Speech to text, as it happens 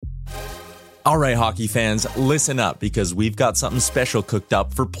All right, hockey fans, listen up because we've got something special cooked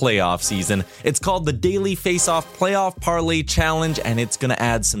up for playoff season. It's called the Daily Face-Off Playoff Parlay Challenge, and it's going to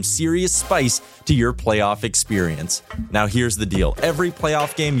add some serious spice to your playoff experience. Now, here's the deal. Every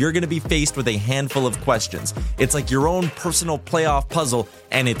playoff game, you're going to be faced with a handful of questions. It's like your own personal playoff puzzle,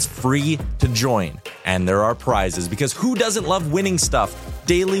 and it's free to join. And there are prizes, because who doesn't love winning stuff?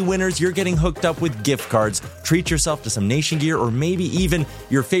 Daily winners, you're getting hooked up with gift cards. Treat yourself to some Nation gear or maybe even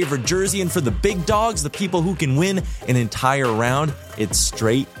your favorite jersey. And for the big dogs, the people who can win an entire round, it's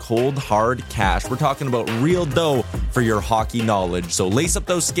straight, cold, hard cash. We're talking about real dough for your hockey knowledge. So lace up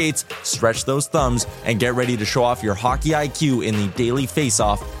those skates, stretch those thumbs, and get ready to show off your hockey IQ in the Daily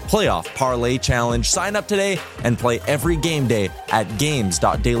Face-Off Playoff Parlay Challenge. Sign up today and play every game day at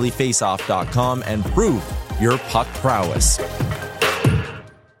games.dailyfaceoff.com and prove your puck prowess.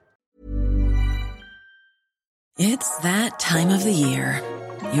 It's that time of the year.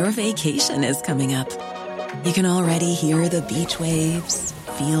 Your vacation is coming up. You can already hear the beach waves,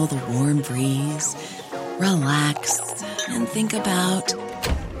 feel the warm breeze, relax, and think about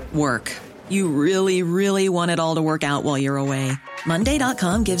work. You really, really want it all to work out while you're away.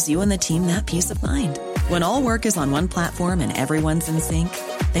 Monday.com gives you and the team that peace of mind. When all work is on one platform and everyone's in sync,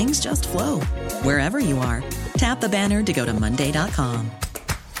 things just flow. Wherever you are, tap the banner to go to Monday.com.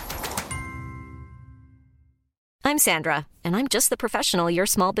 I'm Sandra, and I'm just the professional your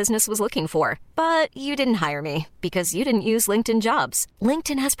small business was looking for. But you didn't hire me because you didn't use LinkedIn Jobs.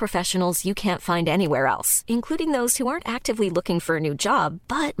 LinkedIn has professionals you can't find anywhere else, including those who aren't actively looking for a new job,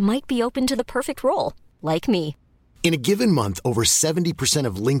 but might be open to the perfect role, like me. In a given month, over 70%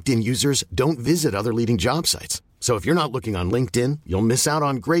 of LinkedIn users don't visit other leading job sites. So if you're not looking on LinkedIn, you'll miss out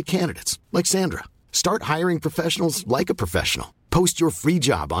on great candidates like Sandra. Start hiring professionals like a professional. Post your free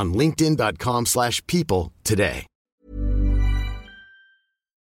job on linkedin.com/people today.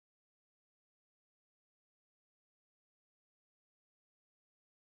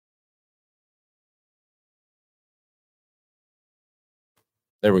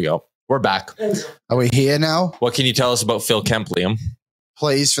 There we go. We're back. Are we here now? What can you tell us about Phil Kemp, Liam?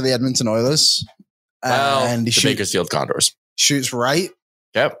 Plays for the Edmonton Oilers. Well, and the Bakersfield Condors. Shoots right.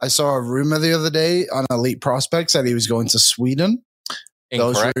 Yep. I saw a rumor the other day on Elite Prospects that he was going to Sweden.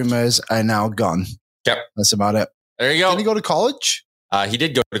 Incorrect. Those rumors are now gone. Yep. That's about it. There you go. Did he go to college? He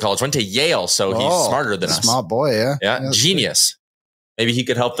did go to college. Went to Yale, so he's smarter than us. Smart boy, yeah. Yeah, genius. Maybe he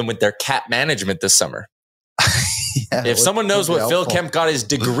could help them with their cap management this summer. Yeah, if someone knows what helpful. Phil Kemp got his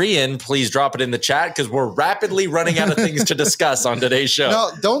degree in, please drop it in the chat because we're rapidly running out of things to discuss on today's show.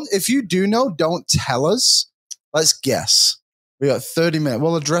 No, don't. If you do know, don't tell us. Let's guess. We got 30 minutes.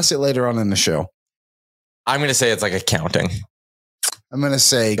 We'll address it later on in the show. I'm going to say it's like accounting. I'm going to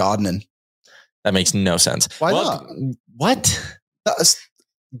say gardening. That makes no sense. Why not? What? That's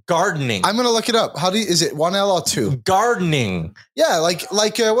gardening. I'm going to look it up. Is it 1L or 2? Gardening. Yeah, like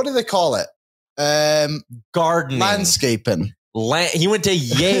what do they call it? Gardening. Landscaping. He went to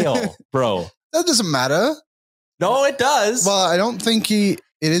Yale, bro. That doesn't matter. No, it does. Well, I don't think it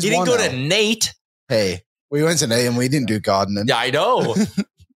is. He didn't 1L. go to Nate. Hey, we went to Nate and we didn't do gardening. Yeah, I know.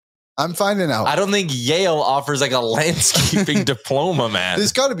 I'm finding out. I don't think Yale offers like a landscaping diploma, man.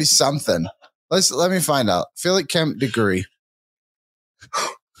 There's got to be something. Let me find out. Philip Kemp degree.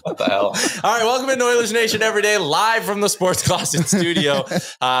 What the hell? All right, welcome into Oilers Nation Everyday, live from the Sports Closet studio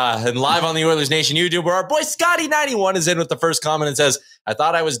and live on the Oilers Nation YouTube, where our boy Scotty91 is in with the first comment and says, I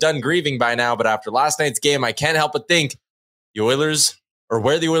thought I was done grieving by now, but after last night's game, I can't help but think the Oilers, or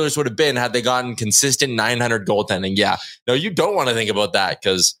where the Oilers would have been had they gotten consistent 900 goaltending. Yeah, no, you don't want to think about that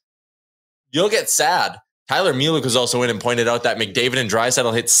because you'll get sad. Tyler Yaremchuk was also in and pointed out that McDavid and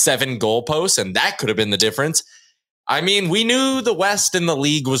Draisaitl hit 7 goalposts, and that could have been the difference. I mean, we knew the West and the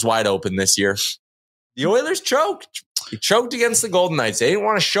league was wide open this year. The Oilers choked. They choked against the Golden Knights. They didn't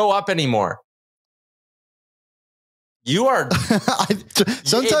want to show up anymore. You are...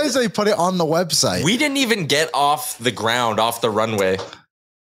 Sometimes they put it on the website. We didn't even get off the ground, off the runway.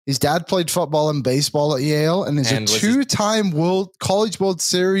 His dad played football and baseball at Yale and is a 2-time College World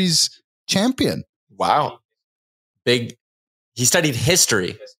Series champion. Wow. Big. He studied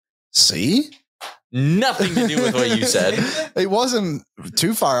history. See? Nothing to do with what you said. It wasn't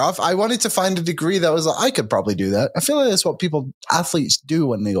too far off. I wanted to find a degree that was like, I could probably do that. I feel like that's what athletes do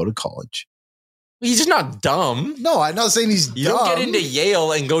when they go to college. He's just not dumb. No, I'm not saying he's dumb. You don't get into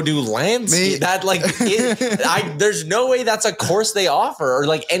Yale and go do landscape. That there's no way that's a course they offer or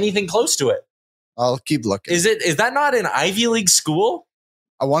like anything close to it. I'll keep looking. Is that not an Ivy League school?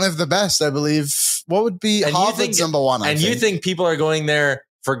 One of the best, I believe. What would be Harvard's number one? And you think people are going there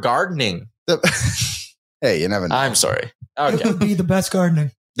for gardening? Hey, you never know. I'm sorry. Okay. It would be the best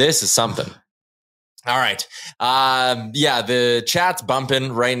gardening. This is something. All right. The chat's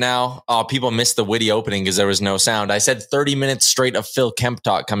bumping right now. People missed the witty opening because there was no sound. I said 30 minutes straight of Phil Kemp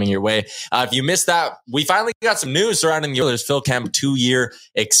talk coming your way. If you missed that, we finally got some news surrounding the Oilers. Phil Kemp, 2-year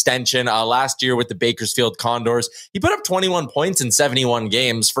extension. Last year with the Bakersfield Condors, he put up 21 points in 71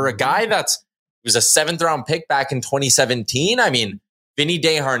 games. For a guy was a 7th-round pick back in 2017, I mean, Vinny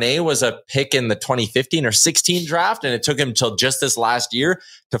Desharnais was a pick in the 2015 or 16 draft, and it took him till just this last year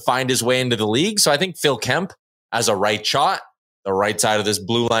to find his way into the league. So I think Phil Kemp as a right shot, the right side of this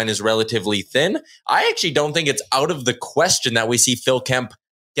blue line is relatively thin. I actually don't think it's out of the question that we see Phil Kemp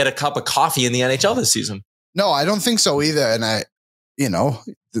get a cup of coffee in the NHL this season. No, I don't think so either. And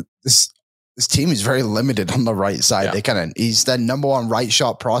this team is very limited on the right side. Yeah. He's the number one right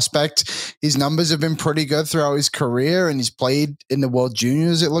shot prospect. His numbers have been pretty good throughout his career, and he's played in the World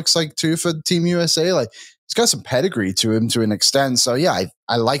Juniors, it looks like, too, for Team USA. Like, he's got some pedigree to him to an extent. So yeah,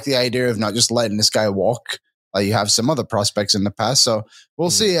 I like the idea of not just letting this guy walk. Like you have some other prospects in the past. So we'll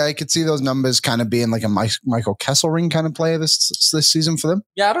see. I could see those numbers kind of being like a Michael Kesselring kind of player this season for them.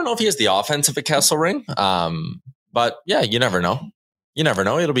 Yeah, I don't know if he has the offense of a Kesselring. But yeah, you never know. You never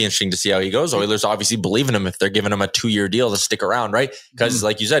know. It'll be interesting to see how he goes. Oilers obviously believe in him if they're giving him a 2-year deal to stick around, right? Because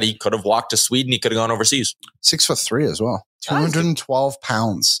like you said, he could have walked to Sweden. He could have gone overseas. 6'3" as well. 212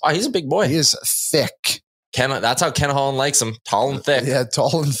 pounds. Oh, he's a big boy. He is thick. That's how Ken Holland likes him. Tall and thick. Yeah,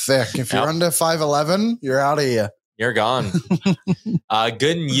 tall and thick. If you're under 5'11", you're out of here. You're gone.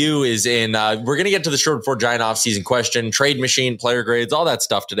 Good and you is in. We're going to get to the short before giant offseason question, trade machine, player grades, all that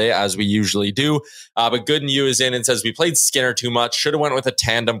stuff today, as we usually do. But Good and you is in and says, we played Skinner too much. Should have went with a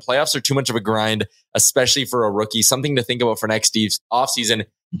tandem. Playoffs are too much of a grind, especially for a rookie. Something to think about for next offseason.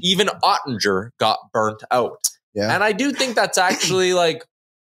 Even Ottinger got burnt out. Yeah. And I do think that's actually like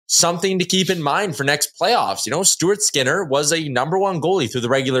something to keep in mind for next playoffs. Stuart Skinner was a number one goalie through the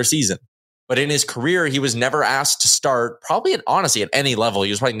regular season. But in his career, he was never asked to start, probably at any level.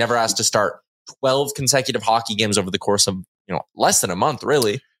 He was probably never asked to start 12 consecutive hockey games over the course of, less than a month,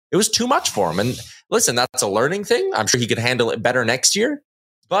 really. It was too much for him. And listen, that's a learning thing. I'm sure he could handle it better next year.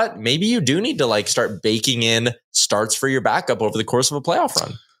 But maybe you do need to start baking in starts for your backup over the course of a playoff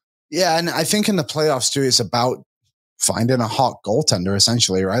run. Yeah, and I think in the playoffs, too, it's about finding a hot goaltender,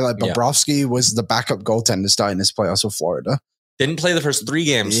 essentially, right? Like Bobrovsky was the backup goaltender starting this playoffs with Florida. Didn't play the first 3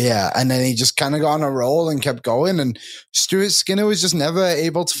 games. Yeah, and then he just kind of got on a roll and kept going. And Stuart Skinner was just never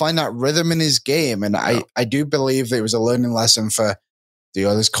able to find that rhythm in his game. And I do believe that it was a learning lesson for the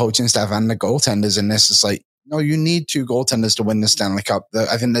Oilers coaching staff and the goaltenders in this. It's like, no, you need 2 goaltenders to win the Stanley Cup.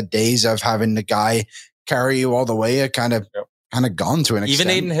 I think the days of having the guy carry you all the way are kind of gone to an extent.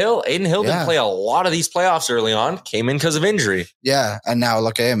 Even Aiden Hill. Aiden Hill didn't play a lot of these playoffs early on. Came in because of injury. Yeah, and now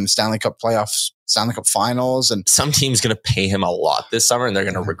look at him. Stanley Cup playoffs, Stanley Cup finals. And some team's going to pay him a lot this summer, and they're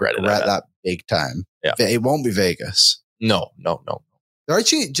going to regret it. That big time. Yeah. It won't be Vegas. No. They're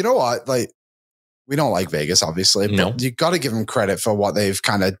actually, do you know what? We don't like Vegas, obviously, but you got to give them credit for what they've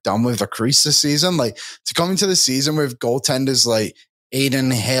kind of done with the crease this season. To come into the season with goaltenders like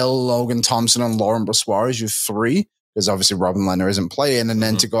Aiden Hill, Logan Thompson, and Laurent Brossoit, you 3, because obviously Robin Lehner isn't playing, and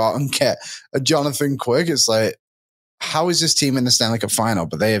then to go out and get a Jonathan Quick, it's like, how is this team in the Stanley Cup final?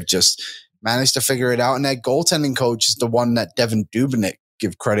 But they have just managed to figure it out, and their goaltending coach is the one that Devin Dubnyk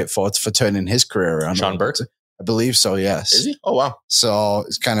give credit for turning his career around. Sean Burke? I believe so, yes. Is he? Oh, wow. So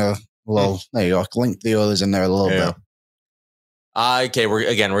it's kind of a little, there you go, link the others in there a little bit. Okay, we're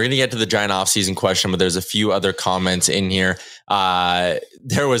going to get to the giant offseason question, but there's a few other comments in here.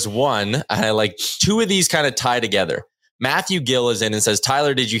 There was one, I like 2 of these kind of tie together. Matthew Gill is in and says,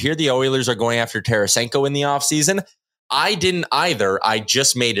 Tyler, did you hear the Oilers are going after Tarasenko in the offseason? I didn't either. I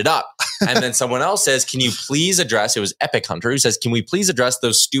just made it up. And then someone else says, can you please address, it was Epic Hunter who says, can we please address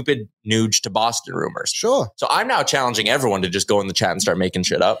those stupid Nuge to Boston rumors? Sure. So I'm now challenging everyone to just go in the chat and start making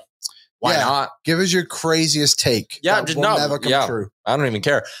shit up. Why not? Give us your craziest take. Yeah, that will never come true. I don't even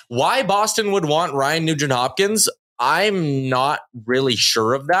care. Why Boston would want Ryan Nugent-Hopkins, I'm not really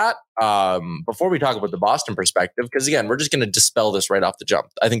sure of that. Before we talk about the Boston perspective, because again, we're just going to dispel this right off the jump.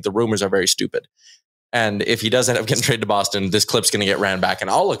 I think the rumors are very stupid. And if he does end up getting traded to Boston, this clip's going to get ran back and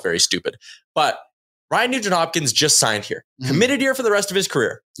I'll look very stupid. But Ryan Nugent-Hopkins just signed here. Committed here for the rest of his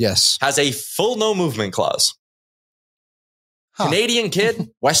career. Yes. Has a full no movement clause. Canadian kid,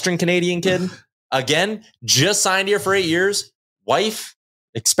 Western Canadian kid. Again, just signed here for 8 years. Wife,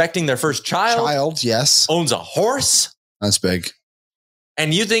 expecting their first child. Yes. Owns a horse. That's big.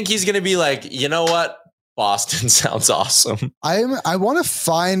 And you think he's going to be like, you know what? Boston sounds awesome. I want to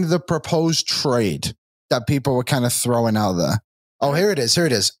find the proposed trade that people were kind of throwing out there. Oh, here it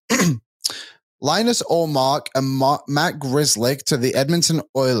is. Linus Ullmark and Matt Grzelcyk to the Edmonton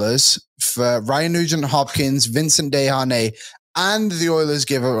Oilers if Ryan Nugent-Hopkins, Vincent Desharnais, and the Oilers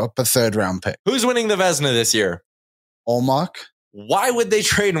give up a third-round pick. Who's winning the Vezina this year? Ullmark. Why would they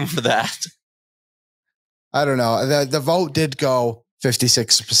trade him for that? I don't know. The vote did go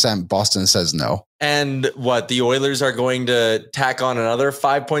 56%. Boston says no. And what, the Oilers are going to tack on another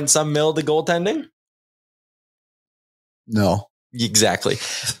 5-point-some mil to goaltending? No. Exactly.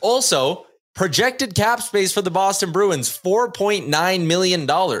 Also, projected cap space for the Boston Bruins, $4.9 million.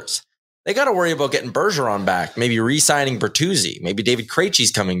 They got to worry about getting Bergeron back, maybe re-signing Bertuzzi, maybe David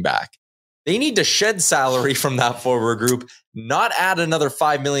Krejci's coming back. They need to shed salary from that forward group, not add another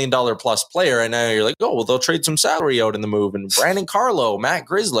 $5 million plus player. And now you're like, oh, well, they'll trade some salary out in the move. And Brandon Carlo, Matt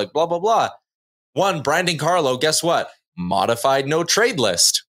Grzelcyk, blah, blah, blah. One, Brandon Carlo, guess what? Modified no trade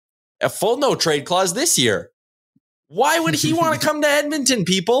list. A full no trade clause this year. Why would he want to come to Edmonton,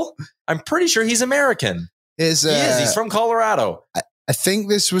 people? I'm pretty sure he's American. He is. He's from Colorado. I think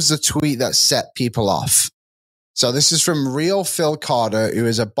this was the tweet that set people off. So this is from Real Phil Carter, who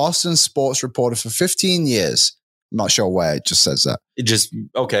is a Boston sports reporter for 15 years. I'm not sure where it just says that.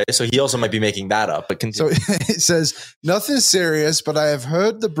 Okay. So he also might be making that up. But continue. So it says, nothing serious, but I have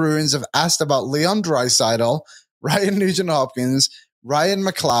heard the Bruins have asked about Leon Draisaitl, Ryan Nugent-Hopkins, Ryan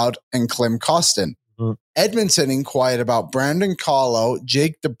McLeod, and Klim Kostin. Mm-hmm. Edmonton inquired about Brandon Carlo,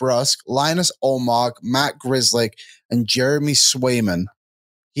 Jake DeBrusk, Linus Ullmark, Matt Grzelcyk, and Jeremy Swayman.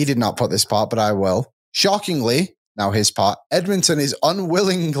 He did not put this part, but I will. Shockingly, now his part, Edmonton is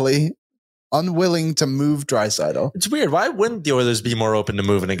unwilling to move Draisaitl. It's weird. Why wouldn't the Oilers be more open to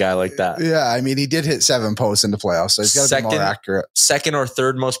moving a guy like that? Yeah, I mean, he did hit 7 posts in the playoffs, so he's got to be more accurate. Second or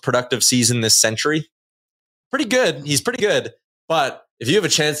third most productive season this century. Pretty good. He's pretty good. But if you have a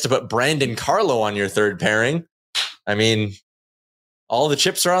chance to put Brandon Carlo on your third pairing, I mean, all the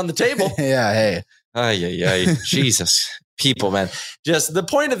chips are on the table. Yeah, hey. Ay. Jesus. People, man. Just the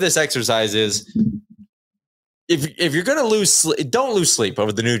point of this exercise is, if you're going to lose, don't lose sleep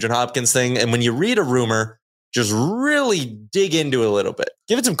over the Nugent-Hopkins thing. And when you read a rumor, just really dig into it a little bit.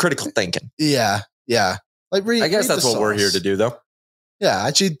 Give it some critical thinking. Yeah. Like I guess that's what we're here to do, though. Yeah,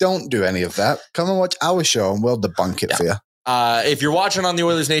 actually, don't do any of that. Come and watch our show, and we'll debunk it for you. If you're watching on the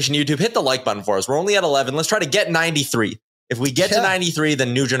Oilers Nation YouTube, hit the like button for us. We're only at 11. Let's try to get 93. If we get to 93,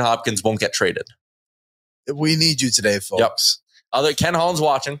 then Nugent-Hopkins won't get traded. We need you today, folks. Yep. Ken Holland's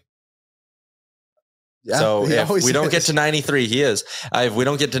watching. Yeah, so if we don't get to 93, he is. If we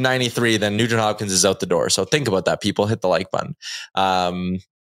don't get to 93, then Nugent-Hopkins is out the door. So think about that, people. Hit the like button. All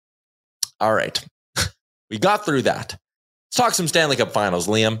right. We got through that. Let's talk some Stanley Cup Finals,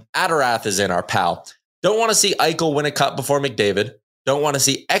 Liam. Adarath is in, our pal. Don't want to see Eichel win a cup before McDavid. Don't want to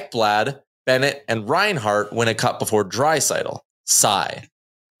see Ekblad, Bennett, and Reinhart win a cup before Draisaitl. Sigh.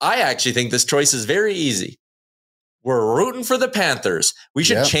 I actually think this choice is very easy. We're rooting for the Panthers. We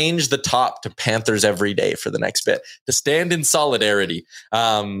should change the top to Panthers every day for the next bit to stand in solidarity.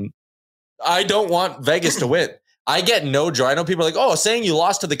 I don't want Vegas to win. I get no joy. I know people are like, saying you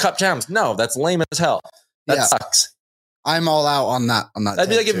lost to the Cup champs. No, that's lame as hell. That sucks. I'm all out on that. I'd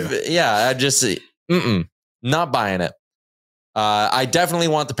be like, I'd just not buying it. I definitely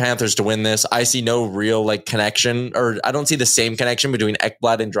want the Panthers to win this. I see no real connection, or I don't see the same connection between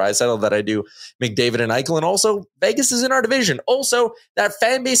Ekblad and Draisaitl that I do McDavid and Eichel. And also, Vegas is in our division. Also, that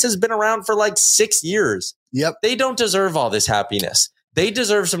fan base has been around for 6 years. Yep. They don't deserve all this happiness. They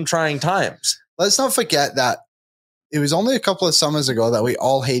deserve some trying times. Let's not forget that it was only a couple of summers ago that we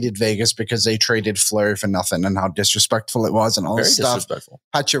all hated Vegas because they traded Fleury for nothing and how disrespectful it was and all this stuff. Disrespectful.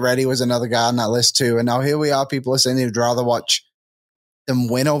 Pacioretty was another guy on that list too. And now here we are, people are saying they'd rather watch them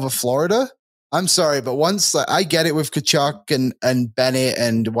win over Florida. I'm sorry, but once I get it with Tkachuk and Bennett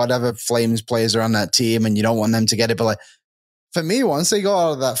and whatever Flames players are on that team and you don't want them to get it. But for me, once they go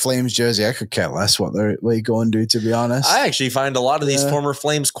out of that Flames jersey, I could care less what they go and do, to be honest. I actually find a lot of these former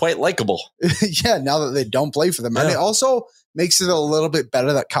Flames quite likable. Yeah, now that they don't play for them. Yeah. And it also makes it a little bit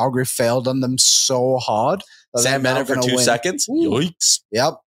better that Calgary failed on them so hard. Sam Bennett for 2 seconds. Yikes.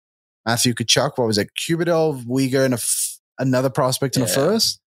 Yep. Matthew Tkachuk, what was it? Cubido, Uyghur, and another prospect in a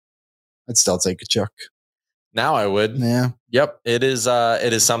first? I'd still take Tkachuk. Now I would. Yeah. Yep. It is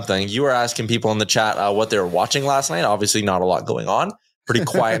something. You were asking people in the chat what they were watching last night. Obviously not a lot going on. Pretty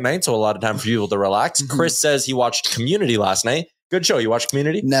quiet night, so a lot of time for people to relax. Mm-hmm. Chris says he watched Community last night. Good show. You watched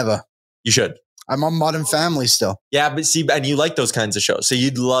Community? Never. You should. I'm on Modern Family still. Yeah, but see, and you like those kinds of shows, so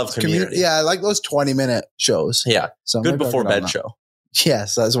you'd love Community. Yeah, I like those 20-minute shows. Yeah. So good before bed show.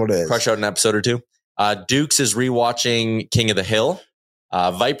 Yes, that's what it is. Crush out an episode or two. Dukes is rewatching King of the Hill.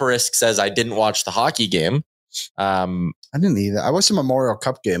 Viperisk says, I didn't watch the hockey game. I didn't either. I watched the Memorial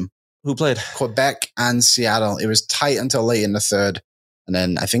Cup game. Who played? Quebec and Seattle. It was tight until late in the third.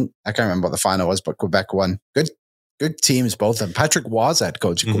 And then I can't remember what the final was, but Quebec won. Good teams, both of them. Patrick was head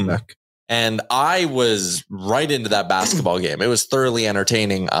coach of Quebec. And I was right into that basketball game. It was thoroughly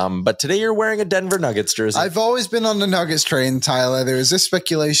entertaining. But today you're wearing a Denver Nuggets jersey. I've always been on the Nuggets train, Tyler. There was this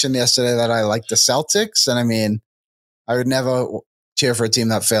speculation yesterday that I like the Celtics. And I mean, I would never cheer for a team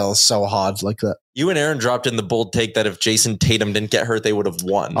that fails so hard like that. You and Aaron dropped in the bold take that if Jason Tatum didn't get hurt, they would have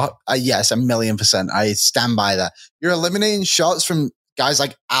won. Yes, 1,000,000%. I stand by that. You're eliminating shots from guys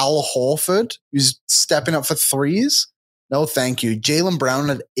like Al Horford, who's stepping up for threes. No, thank you. Jaylen Brown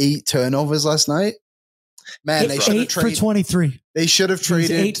had 8 turnovers last night. Man, they should have traded. 8 for 23. They should have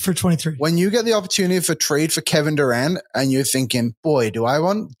traded 8 for 23. When you get the opportunity for trade for Kevin Durant and you're thinking, boy, do I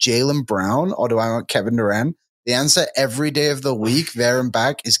want Jaylen Brown or do I want Kevin Durant? The answer every day of the week, there and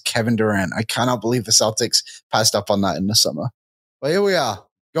back, is Kevin Durant. I cannot believe the Celtics passed up on that in the summer. But here we are.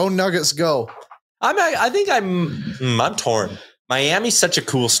 Go Nuggets, go. I think I'm torn. Miami's such a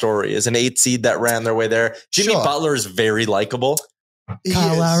cool story. Is an 8 seed that ran their way there. Jimmy Butler is very likable.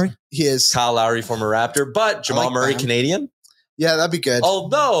 Kyle Lowry. He is. Kyle Lowry, former Raptor. But Jamal Murray, Canadian. Yeah, that'd be good.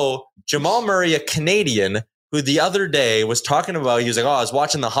 Although Jamal Murray, a Canadian, who the other day was talking about, he was like, I was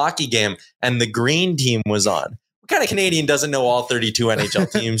watching the hockey game and the green team was on. What kind of Canadian doesn't know all 32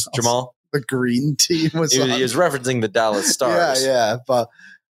 NHL teams, Jamal? The green team was on. He was referencing the Dallas Stars. Yeah. But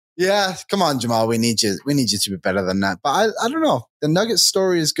yeah, come on, Jamal. We need you to be better than that. But I don't know. The Nuggets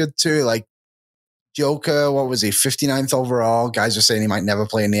story is good too. Like Joker, what was he? 59th overall. Guys are saying he might never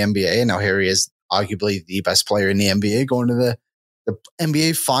play in the NBA. Now here he is, arguably the best player in the NBA, going to the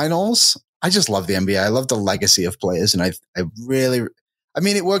NBA finals. I just love the NBA. I love the legacy of players. And I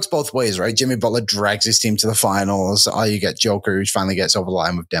mean, it works both ways, right? Jimmy Butler drags his team to the finals. Or you get Joker, who finally gets over the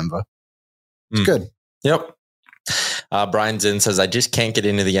line with Denver. It's good. Yep. Brian Zinn says, I just can't get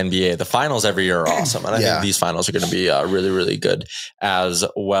into the NBA. The finals every year are awesome. And I think these finals are going to be really, really good as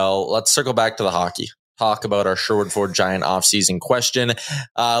well. Let's circle back to the hockey. Talk about our Sherwood Ford Giant offseason question.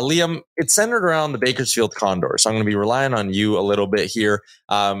 Liam, it's centered around the Bakersfield Condors. So I'm going to be relying on you a little bit here.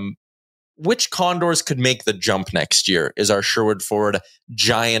 Which Condors could make the jump next year is our Sherwood Ford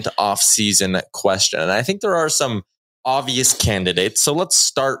Giant offseason question. And I think there are some obvious candidates. So let's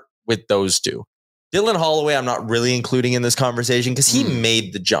start with those two. Dylan Holloway, I'm not really including in this conversation because he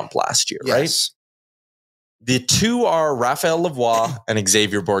made the jump last year, right? The two are Raphael Lavoie and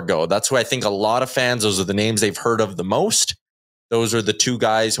Xavier Bourgault. That's who I think a lot of fans, those are the names they've heard of the most. Those are the two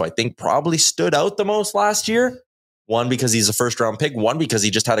guys who I think probably stood out the most last year. One, because he's a first-round pick. One, because he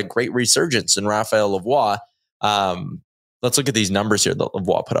just had a great resurgence in Raphael Lavoie. Let's look at these numbers here that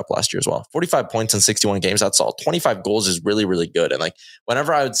Lavoie put up last year as well. 45 points in 61 games. That's all. 25 goals is really, really good. And like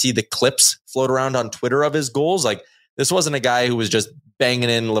whenever I would see the clips float around on Twitter of his goals, like this wasn't a guy who was just banging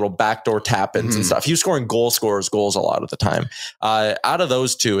in little backdoor tap-ins and stuff. He was scoring goals a lot of the time. Out of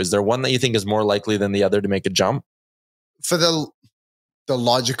those two, is there one that you think is more likely than the other to make a jump? For the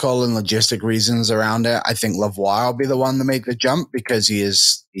logical and logistic reasons around it, I think Lavoie will be the one to make the jump because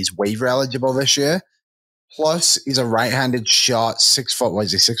he's waiver eligible this year. Plus, he's a right-handed shot, 6 foot. What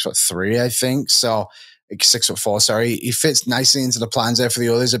is he? 6'3", I think. So, like 6'4". Sorry, he fits nicely into the plans there for the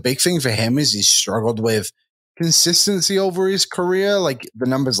Oilers. A big thing for him is he's struggled with consistency over his career. Like the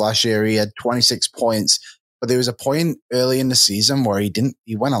numbers last year, he had 26 points, but there was a point early in the season where he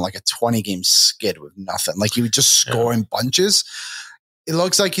went on like a 20-game skid with nothing. Like he would just score in bunches. It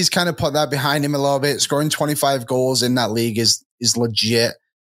looks like he's kind of put that behind him a little bit. Scoring 25 goals in that league is legit.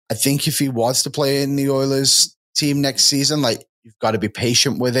 I think if he was to play in the Oilers team next season, like you've got to be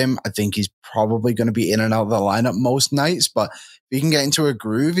patient with him. I think he's probably going to be in and out of the lineup most nights, but if he can get into a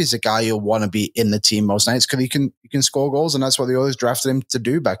groove, he's a guy you'll want to be in the team most nights because he can score goals, and that's what the Oilers drafted him to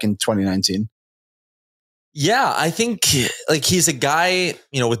do back in 2019. Yeah, I think like he's a guy,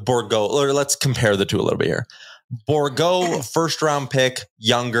 with Bourgault, or let's compare the two a little bit here. Bourgault, first round pick,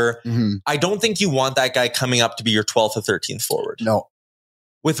 younger. I don't think you want that guy coming up to be your 12th or 13th forward. No.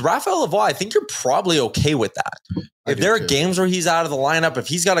 With Raphael Lavoie, I think you're probably okay with that. If there are games where he's out of the lineup, if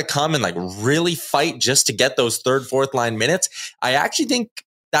he's got to come and like really fight just to get those third, fourth line minutes, I actually think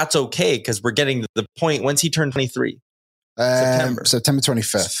that's okay because we're getting to the point. When's he turned 23? September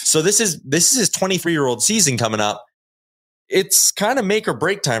 25th. So this is his 23-year-old season coming up. It's kind of make or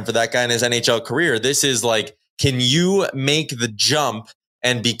break time for that guy in his NHL career. This is like, can you make the jump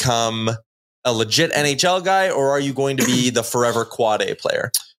and become a legit NHL guy, or are you going to be the forever quad A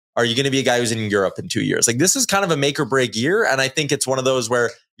player? Are you going to be a guy who's in Europe in 2 years? Like this is kind of a make or break year. And I think it's one of those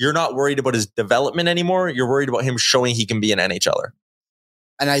where you're not worried about his development anymore. You're worried about him showing he can be an NHLer.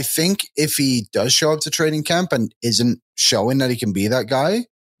 And I think if he does show up to training camp and isn't showing that he can be that guy,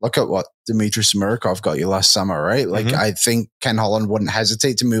 look at what Dmitry Smirkov got you last summer, right? Like, I think Ken Holland wouldn't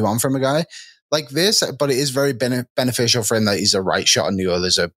hesitate to move on from a guy like this, but it is very beneficial for him that he's a right shot and the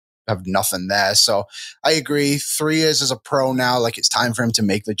others have nothing there. So I agree. 3 years as a pro now, like it's time for him to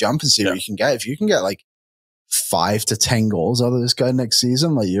make the jump and see what you can get. If you can get like 5 to 10 goals out of this guy next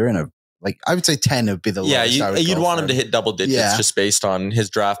season, like you're in a, like I would say 10 would be the lowest. Yeah, you'd want him to hit double digits just based on his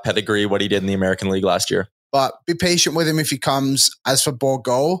draft pedigree, what he did in the American League last year. But be patient with him if he comes. As for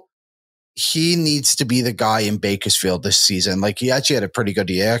Bourgault, he needs to be the guy in Bakersfield this season. Like he actually had a pretty good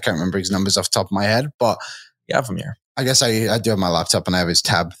year. I can't remember his numbers off the top of my head, but you have him here. I guess I do have my laptop and I have his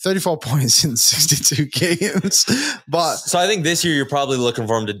tab. 34 points in 62 games. But so I think this year you're probably looking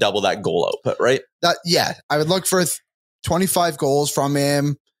for him to double that goal output, right? I would look for 25 goals from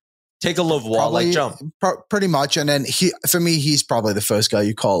him. Take a Lavoie-like jump. Pretty much. And then for me, he's probably the first guy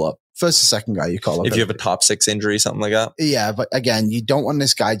you call up. First or second guy you call up. If you have a top 6 injury, something like that. Yeah, but again, you don't want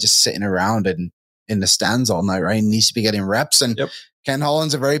this guy just sitting around in the stands all night, right? He needs to be getting reps. And Ken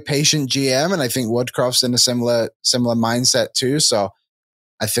Holland's a very patient GM, and I think Woodcroft's in a similar mindset too. So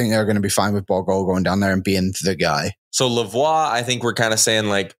I think they're going to be fine with Bourgault going down there and being the guy. So Lavoie, I think we're kind of saying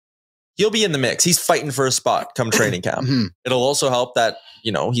like, he'll be in the mix. He's fighting for a spot come training camp. It'll also help that,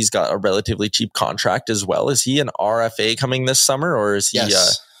 you know, he's got a relatively cheap contract as well. Is he an RFA coming this summer or is he?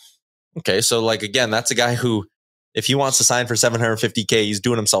 Yes. Okay. So like, again, that's a guy who, if he wants to sign for $750K, he's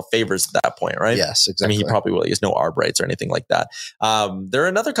doing himself favors at that point, right? Yes, exactly. I mean, he probably will. He has no ARB rights or anything like that. There are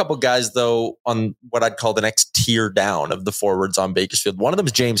another couple guys, though, on what I'd call the next tier down of the forwards on Bakersfield. One of them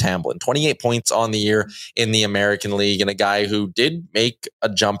is James Hamblin, 28 points on the year in the American League, and a guy who did make the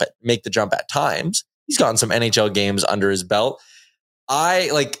jump at times. He's gotten some NHL games under his belt.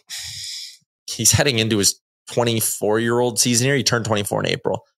 He's heading into his 24-year-old season here. He turned 24 in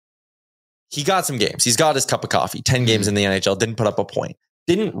April. He got some games. He's got his cup of coffee. 10 games in the NHL. Didn't put up a point.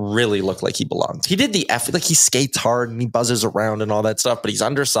 Didn't really look like he belonged. He did the effort. Like he skates hard and he buzzes around and all that stuff, but he's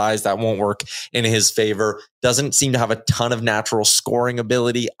undersized. That won't work in his favor. Doesn't seem to have a ton of natural scoring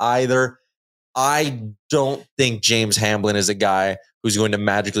ability either. I don't think James Hamblin is a guy who's going to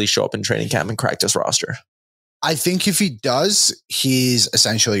magically show up in training camp and crack this roster. I think if he does, he's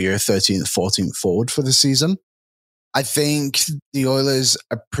essentially your 13th, 14th forward for the season. I think the Oilers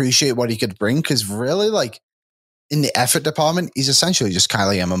appreciate what he could bring because really, like, in the effort department, he's essentially just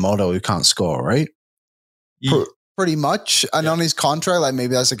Kylie Yamamoto who can't score, right? Pretty much. And on his contract, like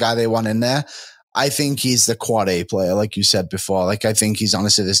maybe that's a guy they want in there. I think he's the quad A player, like you said before. Like, I think he's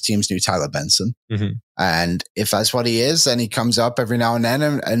honestly this team's new Tyler Benson. And if that's what he is, then he comes up every now and then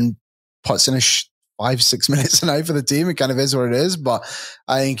and puts in 5-6 minutes a night for the team. It kind of is what it is, but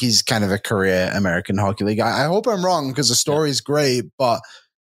I think he's kind of a career American Hockey League. I hope I'm wrong because the story is great, but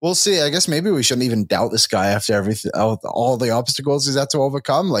we'll see. I guess maybe we shouldn't even doubt this guy after everything, all the obstacles he's had to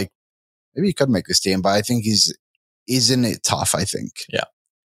overcome. Like maybe he could make this team, but I think he's in it tough, I think. Yeah.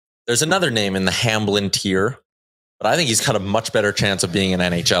 There's another name in the Hamblin tier, but I think he's got a much better chance of being an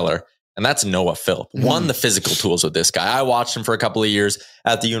NHLer. And that's Noah Philp. Won the physical tools with this guy. I watched him for a couple of years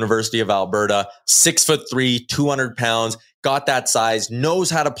at the University of Alberta. 6'3", 200 pounds, got that size, knows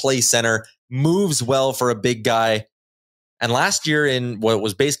how to play center, moves well for a big guy. And last year in what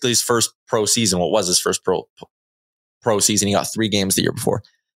was basically his first pro season, pro season, he got 3 games the year before.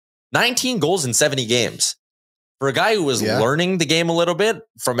 19 goals in 70 games. For a guy who was learning the game a little bit,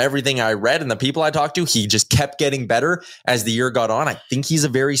 from everything I read and the people I talked to, he just kept getting better as the year got on. I think he's a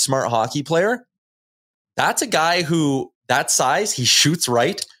very smart hockey player. That's a guy who, that size, he shoots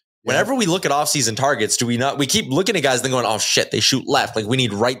right. Whenever we look at offseason targets, do we not? We keep looking at guys and going, oh shit, they shoot left. Like we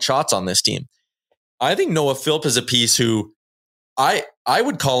need right shots on this team. I think Noah Philp is a piece who I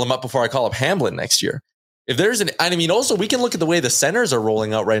would call him up before I call up Hamblin next year. If there's also we can look at the way the centers are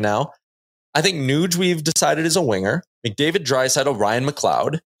rolling out right now. I think Nuge we've decided is a winger. McDavid, Draisaitl, Ryan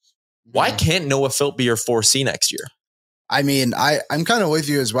McLeod. Why can't Noah Philp be your 4C next year? I mean, I'm kind of with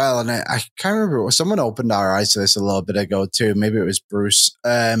you as well. And I can't remember. Someone opened our eyes to this a little bit ago too. Maybe it was Bruce.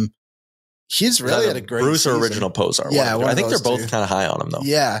 He's really had a great Bruce season. Or Original Poser. Yeah, I think they're both kind of high on him though.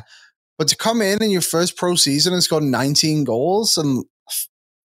 Yeah. But to come in your first pro season and score 19 goals, and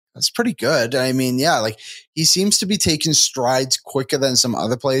that's pretty good. I mean, yeah, like he seems to be taking strides quicker than some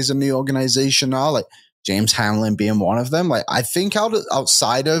other players in the organization now, like James Hamblin being one of them. Like I think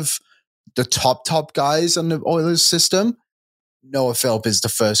outside of the top guys in the Oilers system, Noah Philp is the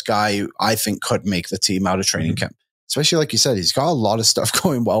first guy who I think could make the team out of training camp. Especially like you said, he's got a lot of stuff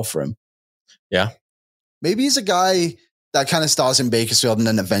going well for him. Yeah. Maybe he's a guy that kind of starts in Bakersfield and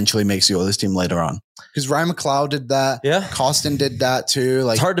then eventually makes the Oilers team later on. Because Ryan McLeod did that. Yeah. Costin did that too.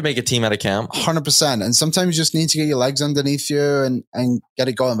 Like, it's hard to make a team out of camp. 100%. And sometimes you just need to get your legs underneath you and get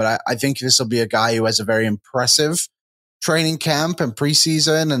it going. But I think this will be a guy who has a very impressive training camp and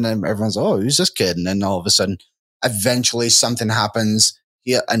preseason. And then everyone's, oh, who's this kid? And then all of a sudden, eventually something happens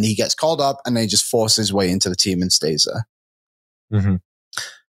and he gets called up and then he just forces his way into the team and stays there. Mm-hmm.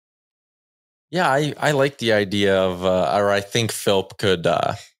 Yeah, I like the idea of, or I think Philp could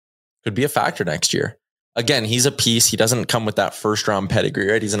be a factor next year. Again, he's a piece. He doesn't come with that first round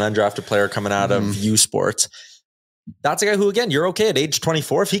pedigree, right? He's an undrafted player coming out of U Sports. That's a guy who, again, you're okay at age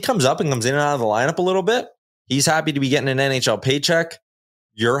 24. If he comes up and comes in and out of the lineup a little bit, he's happy to be getting an NHL paycheck.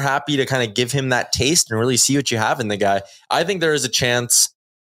 You're happy to kind of give him that taste and really see what you have in the guy. I think there is a chance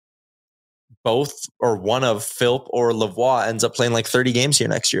both or one of Philp or Lavoie ends up playing like 30 games here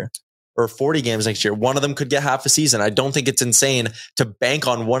next year. Or 40 games next year. One of them could get half a season. I don't think it's insane to bank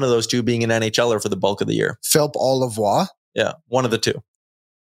on one of those two being an NHLer for the bulk of the year. Philp or Lavoie? Yeah, one of the two.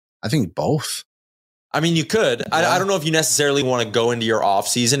 I think both. I mean, you could. Yeah. I don't know if you necessarily want to go into your off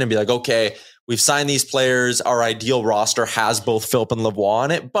season and be like, okay, we've signed these players. Our ideal roster has both Philp and Lavoie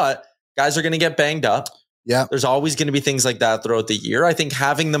on it, but guys are going to get banged up. Yeah. There's always going to be things like that throughout the year. I think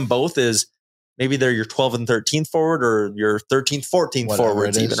having them both is maybe they're your 12th and 13th forward or your 13th, 14th whatever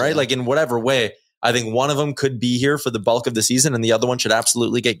forwards even, right? Yeah. Like in whatever way, I think one of them could be here for the bulk of the season and the other one should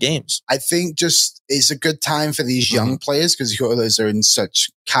absolutely get games. I think just it's a good time for these young players because the Oilers are in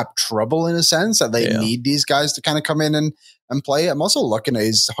such cap trouble in a sense that they need these guys to kind of come in and play. I'm also looking at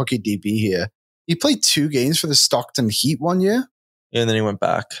his hockey DB here. He played 2 games for the Stockton Heat one year. Yeah, and then he went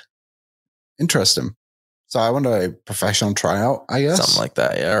back. Interesting. So I went to a professional tryout, I guess. Something like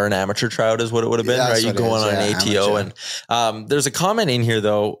that, yeah. Or an amateur tryout is what it would have been, right? You go on an ATO. Amateur. And there's a comment in here,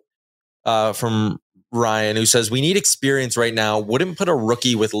 though, from Ryan, who says, we need experience right now. Wouldn't put a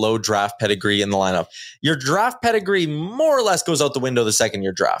rookie with low draft pedigree in the lineup. Your draft pedigree more or less goes out the window the second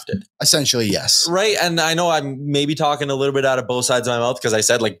you're drafted. Essentially, yes. Right? And I know I'm maybe talking a little bit out of both sides of my mouth because I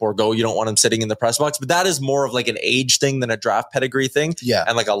said, like, Bourgault, you don't want him sitting in the press box. But that is more of like an age thing than a draft pedigree thing. Yeah.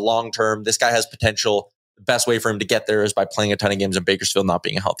 And like a long-term, this guy has potential. The best way for him to get there is by playing a ton of games in Bakersfield, not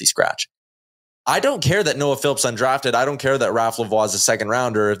being a healthy scratch. I don't care that Noah Philp's undrafted. I don't care that Raph Lavoie is a second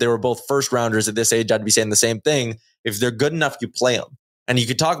rounder. If they were both first rounders at this age, I'd be saying the same thing. If they're good enough, you play them. And you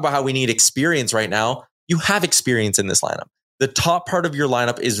could talk about how we need experience right now. You have experience in this lineup. The top part of your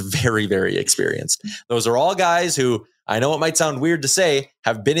lineup is very, very experienced. Those are all guys who, I know it might sound weird to say,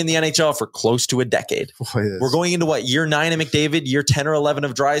 have been in the NHL for close to a decade. We're going into what, year 9 of McDavid, year 10 or 11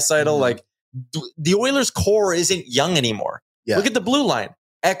 of Draisaitl. Like, the Oilers core isn't young anymore. Yeah. Look at the blue line.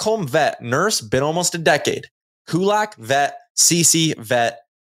 Ekholm, vet. Nurse, been almost a decade. Kulak, vet. Ceci, vet.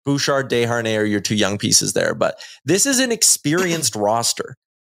 Bouchard, Desharnais are your 2 young pieces there. But this is an experienced roster.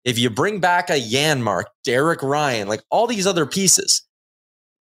 If you bring back a Janmark, Derek Ryan, like all these other pieces,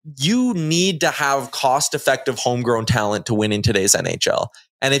 you need to have cost-effective homegrown talent to win in today's NHL.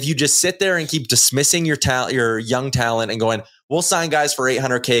 And if you just sit there and keep dismissing your young talent and going, we'll sign guys for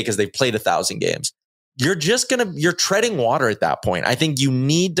 $800K because they've played 1,000 games, you're treading water at that point. I think you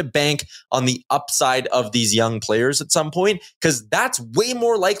need to bank on the upside of these young players at some point because that's way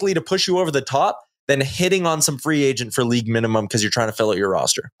more likely to push you over the top than hitting on some free agent for league minimum because you're trying to fill out your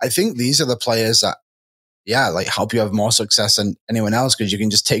roster. I think these are the players that, like help you have more success than anyone else because you can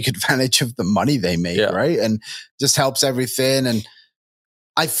just take advantage of the money they make, right? And just helps everything. And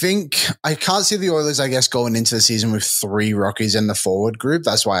I think I can't see the Oilers, I guess, going into the season with 3 rookies in the forward group.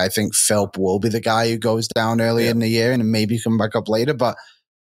 That's why I think Philp will be the guy who goes down early in the year and maybe come back up later. But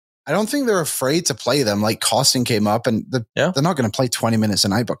I don't think they're afraid to play them. Like Costin came up and they're not going to play 20 minutes a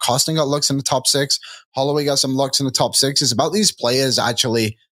night, but Costin got looks in the top 6. Holloway got some looks in the top 6. It's about these players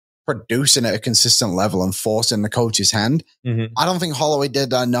actually producing at a consistent level and forcing the coach's hand. I don't think Holloway did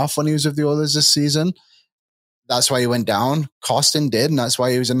that enough when he was with the Oilers this season. That's why he went down. Costin did, and that's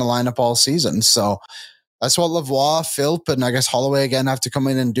why he was in the lineup all season. So that's what Lavoie, Philp, and I guess Holloway again have to come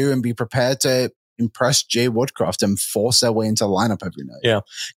in and do and be prepared to impress Jay Woodcroft and force their way into the lineup every night. Yeah.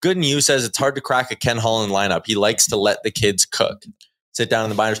 Good News says it's hard to crack a Ken Holland lineup. He likes to let the kids cook. Sit down in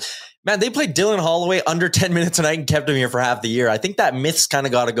the binders. Man, they played Dylan Holloway under 10 minutes a night and kept him here for half the year. I think that myth's kind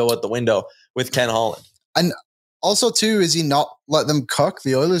of got to go out the window with Ken Holland. And also, too, is he not let them cook?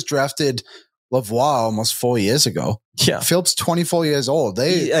 The Oilers drafted Lavoie almost 4 years ago. Yeah. Philp's 24 years old.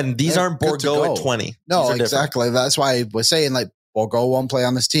 And these aren't Bourgault at 20. No, exactly. That's why we're saying like Bourgault won't play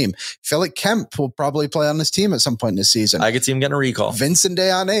on this team. Philip Kemp will probably play on this team at some point in this season. I could see him getting a recall. Vincent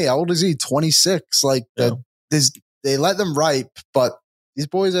Desharnais, how old is he? 26. Like they let them ripe, but these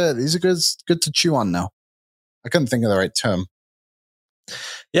boys are good to chew on now. I couldn't think of the right term.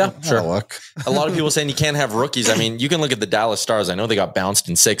 Yeah, sure. Look. A lot of people saying you can't have rookies. I mean, you can look at the Dallas Stars. I know they got bounced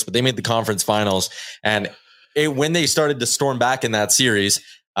in 6, but they made the conference finals. And when they started to storm back in that series,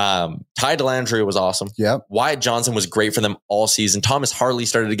 Ty Dellandrea was awesome. Yep. Wyatt Johnson was great for them all season. Thomas Harley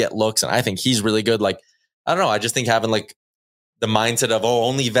started to get looks, and I think he's really good. Like, I don't know. I just think having like the mindset of,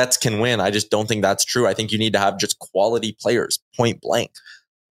 only vets can win. I just don't think that's true. I think you need to have just quality players, point blank.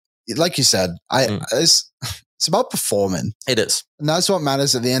 Like you said, it's about performing. It is. And that's what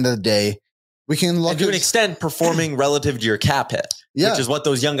matters at the end of the day. We can look and to an extent performing relative to your cap hit, which is what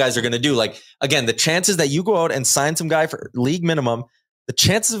those young guys are going to do. Like, again, the chances that you go out and sign some guy for league minimum, the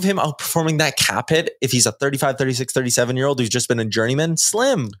chances of him outperforming that cap hit, if he's a 35, 36, 37-year-old who's just been a journeyman,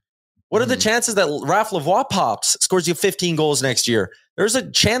 slim. What are the chances that Raph Lavoie pops, scores you 15 goals next year? There's a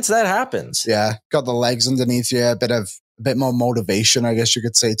chance that happens. Yeah. Got the legs underneath you, a bit more motivation, I guess you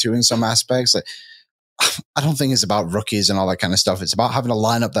could say too, in some aspects. Like, I don't think it's about rookies and all that kind of stuff. It's about having a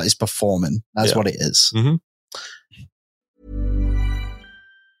lineup that is performing. That's what it is. Mm-hmm.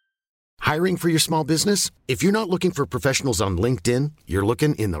 Hiring for your small business? If you're not looking for professionals on LinkedIn, you're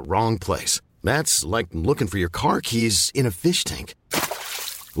looking in the wrong place. That's like looking for your car keys in a fish tank.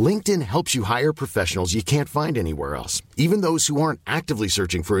 LinkedIn helps you hire professionals you can't find anywhere else, even those who aren't actively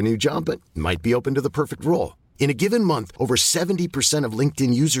searching for a new job but might be open to the perfect role. In a given month, over 70% of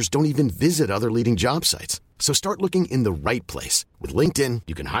LinkedIn users don't even visit other leading job sites. So start looking in the right place. With LinkedIn,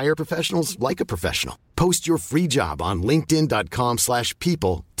 you can hire professionals like a professional. Post your free job on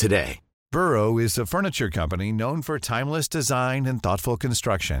linkedin.com/people today. Burrow is a furniture company known for timeless design and thoughtful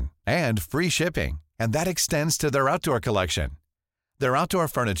construction and free shipping. And that extends to their outdoor collection. Their outdoor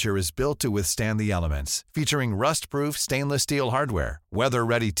furniture is built to withstand the elements, featuring rust-proof stainless steel hardware,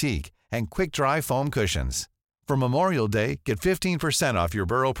 weather-ready teak, and quick-dry foam cushions. For Memorial Day, get 15% off your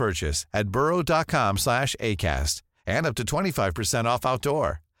Burrow purchase at burrow.com/ACAST and up to 25% off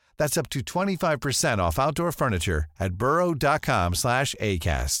outdoor. That's up to 25% off outdoor furniture at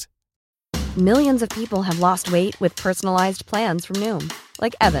burrow.com/ACAST. Millions of people have lost weight with personalized plans from Noom.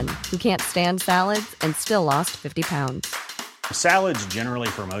 Like Evan, who can't stand salads and still lost 50 pounds. Salads generally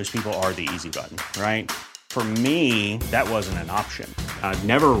for most people are the easy button, right? For me, that wasn't an option. I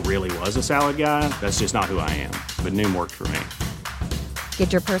never really was a salad guy. That's just not who I am. But Noom worked for me.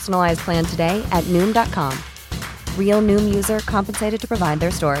 Get your personalized plan today at Noom.com. Real Noom user compensated to provide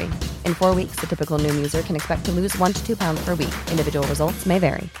their story. In 4 weeks, the typical Noom user can expect to lose 1 to 2 pounds per week. Individual results may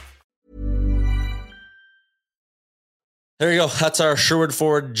vary. There you go. That's our Sherwood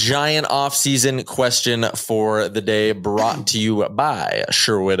Ford Giant offseason question for the day, brought to you by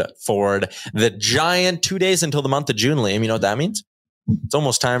Sherwood Ford. The Giant, 2 days until the month of June, Liam. You know what that means? It's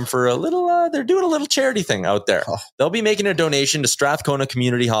almost time for a little, they're doing a little charity thing out there. They'll be making a donation to Strathcona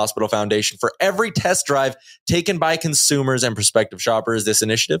Community Hospital Foundation for every test drive taken by consumers and prospective shoppers. This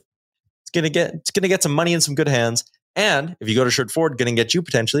initiative, it's going to get some money in some good hands. And if you go to Sherwood Ford, going to get you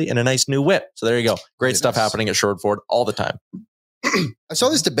potentially in a nice new whip. So there you go. Great stuff happening at Sherwood Ford all the time. I saw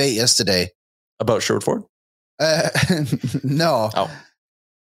this debate yesterday. About Sherwood Ford? No. Oh.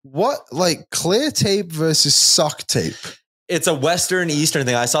 What, like clear tape versus sock tape? It's a Western Eastern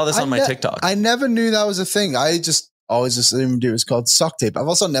thing. I saw this on my TikTok. I never knew that was a thing. I just always assumed it was called sock tape. I've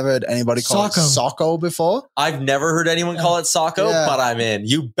also never heard anybody call it Socko before. I've never heard anyone call it Socko, but I'm in.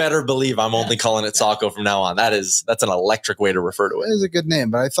 You better believe I'm only calling it Socko from now on. That's an electric way to refer to it. It is a good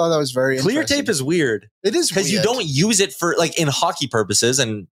name, but I thought that was very Clear tape is weird. It is because you don't use it for like in hockey purposes,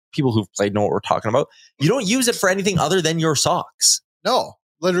 and people who've played know what we're talking about. You don't use it for anything other than your socks. No,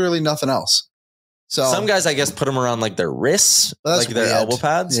 literally nothing else. So some guys, I guess, put them around like their wrists, like their elbow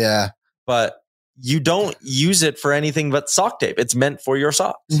pads. Yeah, but you don't use it for anything but sock tape. It's meant for your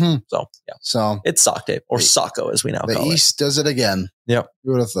socks. Mm-hmm. So, yeah. So it's sock tape or Socko as we now call it. The East does it again. Yep.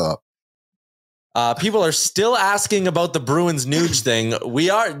 You would have thought. People are still asking about the Bruins Nuge thing.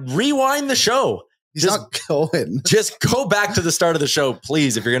 Rewind the show. He's not going. Just go back to the start of the show,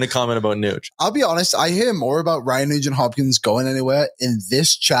 please, if you're going to comment about Nuge. I'll be honest. I hear more about Ryan Nugent-Hopkins going anywhere in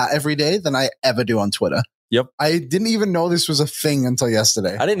this chat every day than I ever do on Twitter. Yep. I didn't even know this was a thing until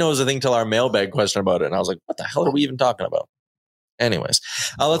yesterday. I didn't know it was a thing until our mailbag question about it. And I was like, what the hell are we even talking about? Anyways,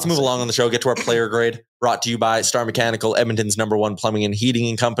 let's move along on the show. Get to our player grade, brought to you by Star Mechanical, Edmonton's #1 plumbing and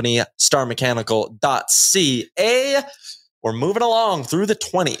heating company, starmechanical.ca. We're moving along through the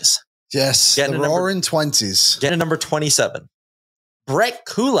 20s. Yes, the roaring 20s. Getting number 27. Brett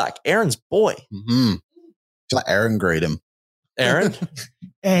Kulak, Aaron's boy. Mm-hmm. Let Aaron grade him. Aaron?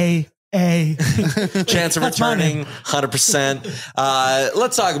 A. Chance of returning, 100%.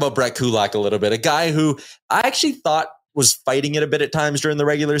 Let's talk about Brett Kulak a little bit. A guy who I actually thought was fighting it a bit at times during the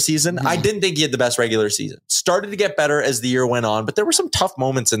regular season. I didn't think he had the best regular season. Started to get better as the year went on, but there were some tough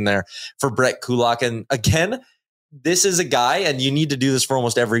moments in there for Brett Kulak. And again, this is a guy, and you need to do this for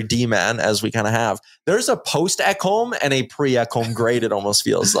almost every D-man, as we kind of have. There's a post-Ekholm and a pre-Ekholm grade, it almost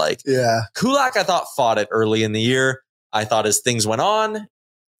feels like. Yeah. Kulak, I thought, fought it early in the year. I thought as things went on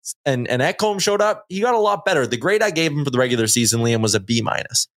and Ekholm showed up, he got a lot better. The grade I gave him for the regular season, Liam, was a B-.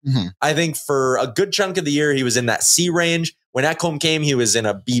 I think for a good chunk of the year, he was in that C range. When Ekholm came, he was in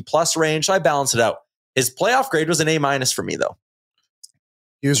a B+ range. So I balanced it out. His playoff grade was an A- for me, though.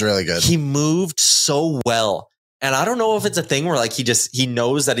 He was really good. He moved so well. And I don't know if it's a thing where like he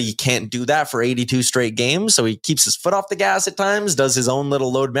knows that he can't do that for 82 straight games. So he keeps his foot off the gas at times, does his own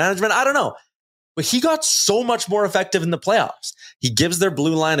little load management. I don't know. But he got so much more effective in the playoffs. He gives their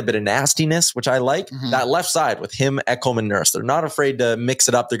blue line a bit of nastiness, which I like. That left side with him, Ekholm, and Nurse. They're not afraid to mix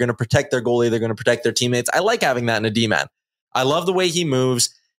it up. They're going to protect their goalie. They're going to protect their teammates. I like having that in a D-man. I love the way he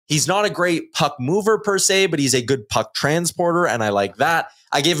moves. He's not a great puck mover per se, but he's a good puck transporter, and I like that.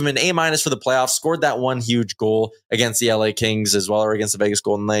 I gave him an A- for the playoffs, scored that one huge goal against the LA Kings as well, or against the Vegas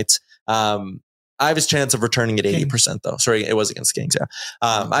Golden Knights. I have his chance of returning at 80%, though. Sorry, it was against Kings, yeah.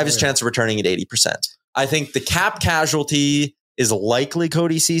 I have his chance of returning at 80%. I think the cap casualty is likely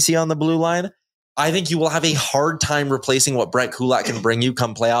Cody Ceci on the blue line. I think you will have a hard time replacing what Brett Kulak can bring you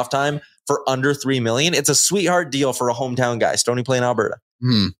come playoff time for under $3 million. It's a sweetheart deal for a hometown guy. Stoney play in Alberta.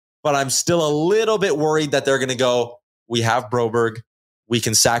 But I'm still a little bit worried that they're going to go, we have Broberg. We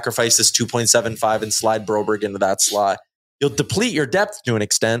can sacrifice this 2.75 and slide Broberg into that slot. You'll deplete your depth to an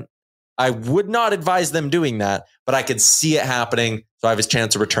extent. I would not advise them doing that, but I could see it happening. So I have his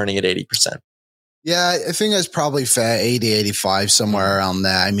chance of returning at 80%. Yeah, I think that's probably fair. 80, 85, somewhere around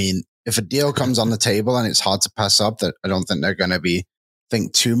there. I mean, if a deal comes on the table and it's hard to pass up, that I don't think they're going to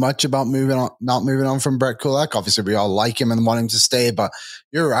think too much about not moving on from Brett Kulak. Obviously, we all like him and want him to stay, but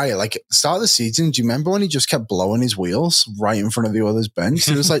you're right. Like at the start of the season, do you remember when he just kept blowing his wheels right in front of the other's bench?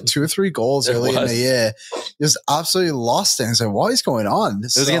 There was like 2 or 3 goals early in the year. He was absolutely lost it. And so what is going on?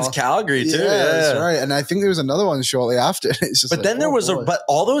 It was against Calgary too. Yeah, that's right. And I think there was another one shortly after. It's just but like, then there was but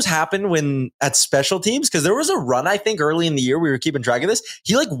all those happened when at special teams, because there was a run, I think early in the year, we were keeping track of this.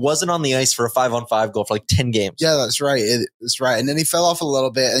 He like wasn't on the ice for a 5-on-5 goal for like 10 games. Yeah, that's right. That's right. And then he fell off a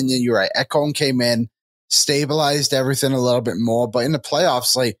little bit, and you're right. Ekholm came in, stabilized everything a little bit more. But in the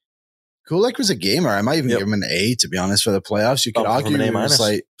playoffs, like Kulak was a gamer. I might even give him an A, to be honest, for the playoffs. You could argue he was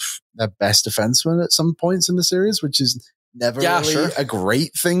like their best defenseman at some points in the series, which is never really a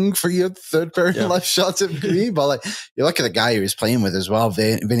great thing for your third pair left shot to be. But like you look at the guy he was playing with as well.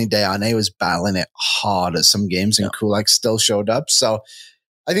 Vinny Desharnais was battling it hard at some games, and Kulak still showed up. So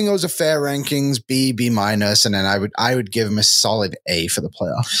I think those are fair rankings, B, B-, and then I would give him a solid A for the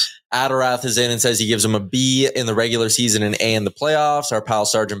playoffs. Adarath is in and says he gives him a B in the regular season and A in the playoffs. Our pal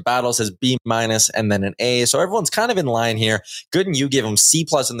Sergeant Battle says B- and then an A. So everyone's kind of in line here. Good, and you give him C+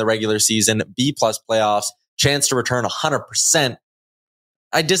 in the regular season, B+ playoffs, chance to return 100%.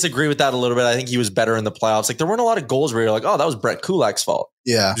 I disagree with that a little bit. I think he was better in the playoffs. Like there weren't a lot of goals where you're like, oh, that was Brett Kulak's fault.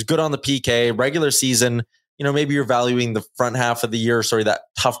 Yeah. He was good on the PK. Regular season, you know, maybe you're valuing the front half of the year, that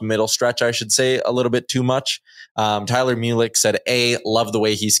tough middle stretch, I should say, a little bit too much. Tyler Mulick said, A, love the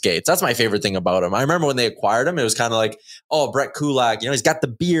way he skates. That's my favorite thing about him. I remember when they acquired him, it was kind of like, oh, Brett Kulak, you know, he's got the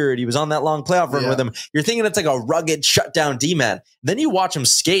beard. He was on that long playoff run with him. You're thinking it's like a rugged, shutdown D-man. Then you watch him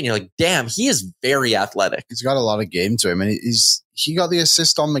skate and you're like, damn, he is very athletic. He's got a lot of game to him. And he got the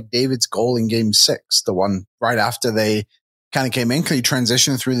assist on McDavid's goal in game 6, the one right after they kind of came in, because he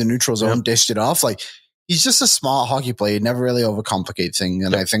transitioned through the neutral zone, dished it off. Like, he's just a smart hockey player. Never really overcomplicate things.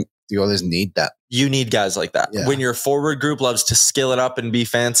 And I think the others need that. You need guys like that. Yeah. When your forward group loves to skill it up and be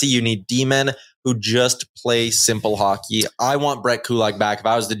fancy, you need D-men who just play simple hockey. I want Brett Kulak back. If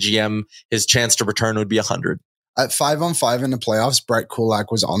I was the GM, his chance to return would be 100. At 5-on-5 in the playoffs, Brett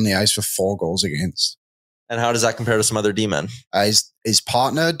Kulak was on the ice for 4 goals against. And how does that compare to some other D-men? His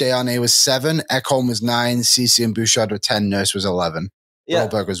partner, Desharnais, was 7. Ekholm was 9. Ceci and Bouchard were 10. Nurse was 11. Yeah.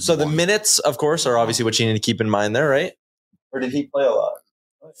 So 1. The minutes, of course, are obviously what you need to keep in mind there, right? Or did he play a lot?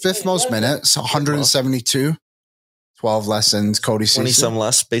 5th most minutes, 172. 12 lessons. Cody Ceci. 20 some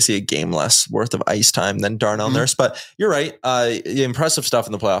less, basically a game less worth of ice time than Darnell Nurse. But you're right. Impressive stuff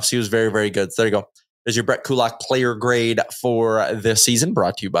in the playoffs. He was very, very good. So there you go. There's your Brett Kulak player grade for this season,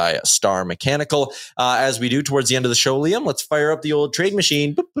 brought to you by Star Mechanical. As we do towards the end of the show, Liam, let's fire up the old trade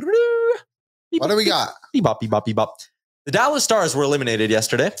machine. What do we got? Bebop, bebop, bebop. The Dallas Stars were eliminated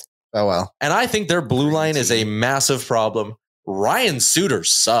yesterday. Oh, well. And I think their blue line is a massive problem. Ryan Suter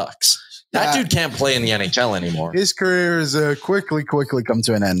sucks. That dude can't play in the NHL anymore. His career has quickly come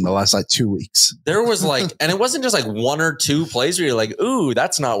to an end in the last 2 weeks. There was and it wasn't just one or two plays where you're like, ooh,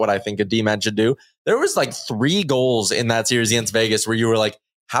 that's not what I think a D-man should do. There was 3 goals in that series against Vegas where you were like,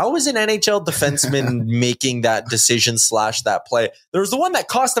 how is an NHL defenseman making that decision / that play? There was the one that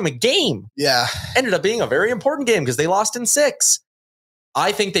cost them a game. Yeah. Ended up being a very important game because they lost in 6.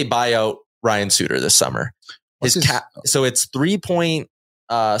 I think they buy out Ryan Suter this summer. So it's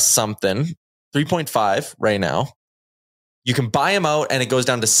 3.5 right now. You can buy him out and it goes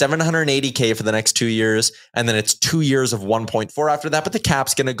down to $780K for the next 2 years. And then it's 2 years of 1.4 after that. But the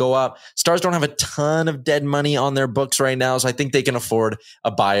cap's going to go up. Stars don't have a ton of dead money on their books right now. So I think they can afford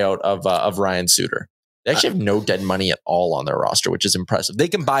a buyout of Ryan Suter. They actually have no dead money at all on their roster, which is impressive. They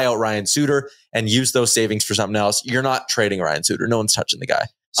can buy out Ryan Suter and use those savings for something else. You're not trading Ryan Suter. No one's touching the guy.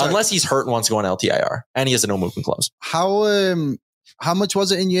 Unless he's hurt and wants to go on LTIR. And he has a no movement clause. How much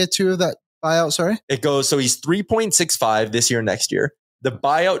was it in year 2 of that buyout? Sorry. It goes, so he's 3.65 this year, next year. The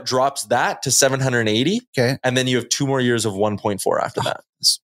buyout drops that to 780. Okay. And then you have 2 more years of 1.4 after that.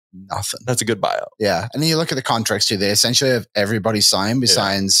 That's nothing. That's a good buyout. Yeah. And then you look at the contracts too. They essentially have everybody signed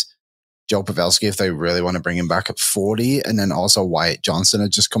besides Joe Pavelski if they really want to bring him back at 40. And then also Wyatt Johnson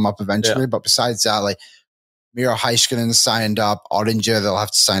had just come up eventually. Yeah. But besides that, Miro Heiskanen signed up. Ottinger, they'll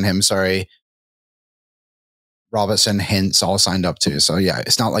have to sign him. Sorry. Robertson, Hintz all signed up too. So yeah,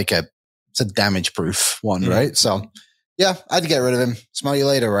 it's not it's a damage proof one, right? So yeah, I'd get rid of him. Smell you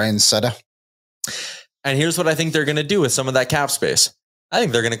later, Ryan Sutter. And here's what I think they're going to do with some of that cap space. I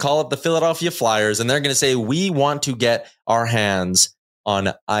think they're going to call up the Philadelphia Flyers and they're going to say, we want to get our hands on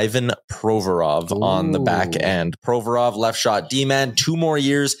Ivan Provorov on the back end. Provorov, left shot D-man, 2 more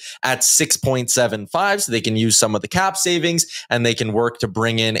years at 6.75. So they can use some of the cap savings and they can work to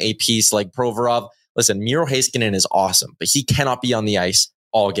bring in a piece like Provorov. Listen, Miro Heiskanen is awesome, but he cannot be on the ice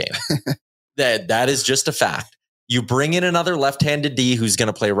all game. That is just a fact. You bring in another left-handed D who's going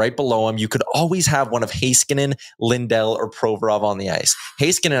to play right below him. You could always have one of Heiskanen, Lindell, or Provorov on the ice.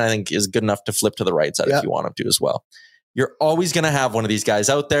 Heiskanen, I think, is good enough to flip to the right side if you want him to as well. You're always going to have one of these guys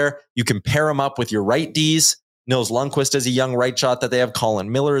out there. You can pair him up with your right Ds. Nils Lundqvist is a young right shot that they have.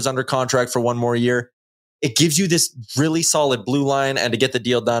 Colin Miller is under contract for 1 more year. It gives you this really solid blue line. And to get the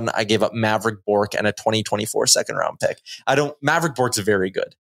deal done, I gave up Maverick Bourque and a 2024 second round pick. Maverick Bourque's very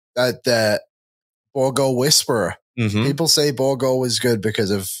good. The Borgo Whisperer. Mm-hmm. People say Borgo was good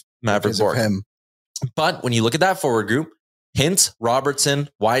because of Maverick Bourque. Him. But when you look at that forward group, Hintz, Robertson,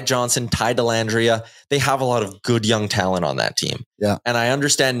 Wyatt Johnson, Ty Dellandrea, they have a lot of good young talent on that team. Yeah. And I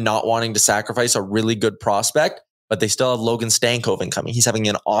understand not wanting to sacrifice a really good prospect, but they still have Logan Stankoven coming. He's having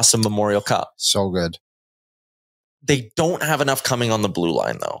an awesome Memorial Cup. So good. They don't have enough coming on the blue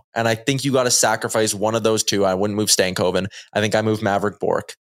line, though. And I think you got to sacrifice one of those two. I wouldn't move Stankoven. I think I move Maverick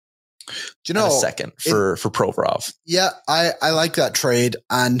Bourque. Do you know, a second for Provorov. Yeah, I like that trade.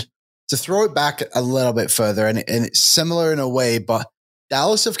 And to throw it back a little bit further, and it's similar in a way, but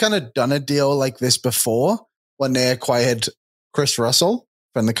Dallas have kind of done a deal like this before when they acquired Chris Russell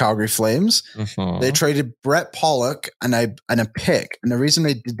from the Calgary Flames. Mm-hmm. They traded Brett Pollock and a pick. And the reason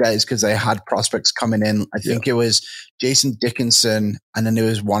they did that is because they had prospects coming in. I think it was Jason Dickinson, and then there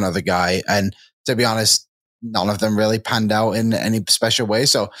was one other guy. And to be honest, none of them really panned out in any special way.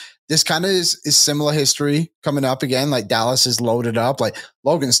 So this kind of is similar history coming up again. Like Dallas is loaded up. Like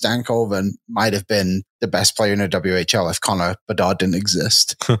Logan Stankoven might have been the best player in the WHL if Connor Bedard didn't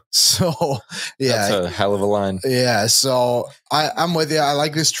exist. So yeah, that's a hell of a line. Yeah. So I'm with you. I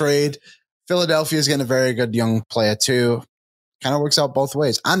like this trade. Philadelphia is getting a very good young player too. Kind of works out both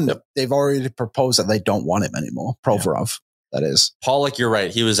ways. And they've already proposed that they don't want him anymore. Provorov. That is. Pollock, you're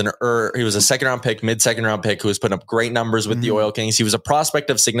right. He was a second round pick, mid-second round pick who was putting up great numbers with the Oil Kings. He was a prospect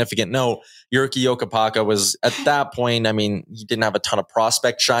of significant note. Jyrki Jokipaka was at that point, he didn't have a ton of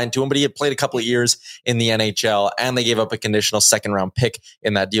prospect shine to him, but he had played a couple of years in the NHL, and they gave up a conditional second round pick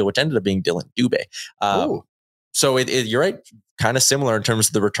in that deal, which ended up being Dylan Dubé. So you're right. Kind of similar in terms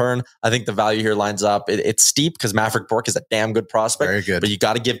of the return. I think the value here lines up. It's steep because Maverick Bourque is a damn good prospect. Very good. But you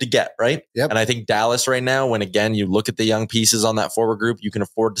got to give to get, right? Yep. And I think Dallas right now, when again, you look at the young pieces on that forward group, you can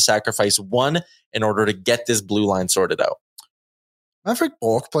afford to sacrifice one in order to get this blue line sorted out. Maverick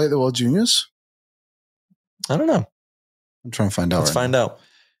Bourque play at the World Juniors? I don't know. I'm trying to find out. Let's find out.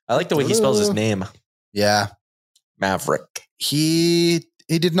 I like the way he spells his name. Yeah. Maverick. He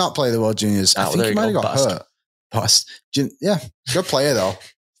did not play the World Juniors. I think he might have got hurt. Bust. Yeah. Good player, though.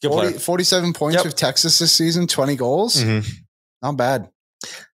 Good player. 47 points with Texas this season, 20 goals. Mm-hmm. Not bad.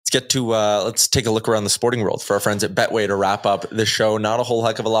 Let's take a look around the sporting world for our friends at Betway to wrap up the show. Not a whole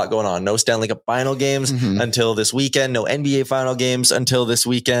heck of a lot going on. No Stanley Cup final games until this weekend. No NBA final games until this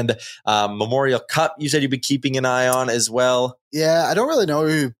weekend. Memorial Cup, you said you've been keeping an eye on as well. Yeah, I don't really know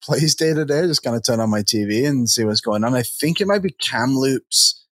who plays day to day. Just kind of turn on my TV and see what's going on. I think it might be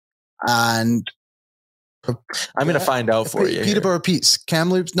Kamloops and... I'm going to find out for you. Peterborough Pete's.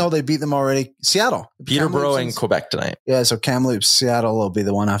 Kamloops, no, they beat them already. Seattle. Peterborough and Quebec tonight. Yeah, so Kamloops, Seattle will be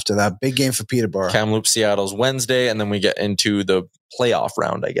the one after that. Big game for Peterborough. Kamloops, Seattle's Wednesday, and then we get into the playoff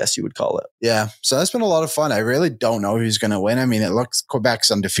round, I guess you would call it. Yeah, so that's been a lot of fun. I really don't know who's going to win. I mean, it looks Quebec's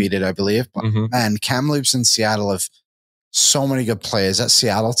undefeated, I believe. But man, Kamloops and Seattle have so many good players. That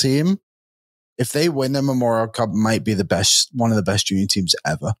Seattle team, if they win the Memorial Cup, might be one of the best junior teams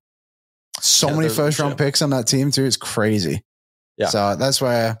ever. So many first round picks on that team too. It's crazy. Yeah. So that's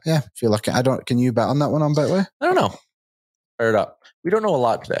why, if you're looking, can you bet on that one on Betway? I don't know. Fire it up. We don't know a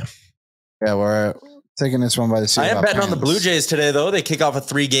lot today. Yeah. We're taking this one by the seat. I am betting on the Blue Jays today though. They kick off a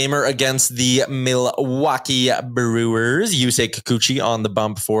 3-gamer against the Milwaukee Brewers. Yusei Kikuchi on the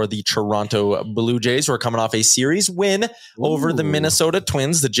bump for the Toronto Blue Jays, who are coming off a series win over the Minnesota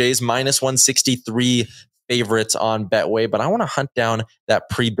Twins. The Jays minus 163 favorites on Betway, but I want to hunt down that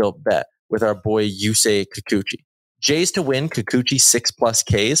pre-built bet with our boy Yusei Kikuchi. Jays to win, Kikuchi 6+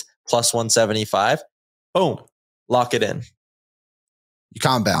 Ks, plus 175. Boom. Lock it in. You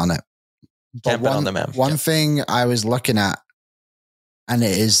can't bet on it. Can't bet on the man. One thing I was looking at, and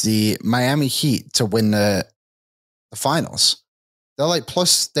it is the Miami Heat to win the finals. They are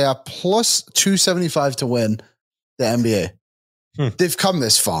plus 275 to win the NBA. They've come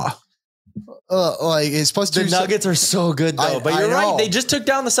this far. It's plus the Nuggets are so good though, but you're right. They just took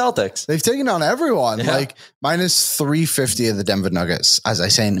down the Celtics. They've taken down everyone. Yeah. Minus 350 of the Denver Nuggets. As I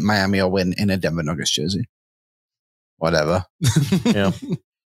say, Miami will win in a Denver Nuggets jersey. Whatever. Yeah.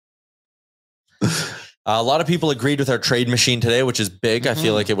 A lot of people agreed with our trade machine today, which is big. I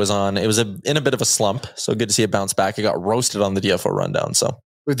feel like it was in a bit of a slump. So good to see it bounce back. It got roasted on the DFO rundown. So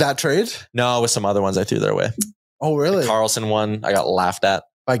with that trade? No, with some other ones I threw their way. Oh, really? The Carlson one, I got laughed at.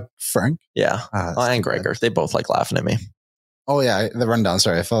 Like Frank? Yeah. And Gregor. They both like laughing at me. Oh, yeah. The rundown.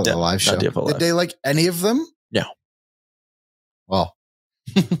 Sorry. I thought the live show. Did they like any of them? Yeah. Well.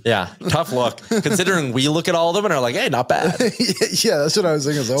 Yeah. Tough look. Considering we look at all of them and are like, hey, not bad. Yeah, that's what I was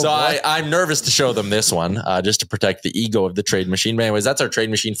thinking. So I'm nervous to show them this one just to protect the ego of the trade machine. But anyways, that's our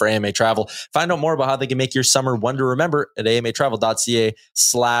trade machine for AMA Travel. Find out more about how they can make your summer one to remember at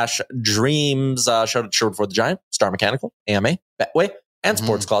amatravel.ca/dreams. Shout out to Sherwood for the Giant, Star Mechanical, AMA, Betway, and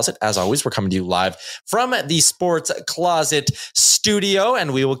Sports Closet. As always, we're coming to you live from the Sports Closet studio,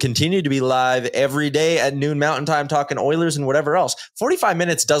 and we will continue to be live every day at noon Mountain Time talking Oilers and whatever else. 45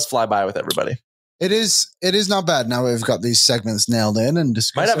 minutes does fly by with everybody. It is not bad. Now we've got these segments nailed in and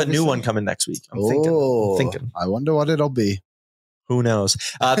discussed. Might have a new one coming next week. I'm thinking. I wonder what it'll be. Who knows?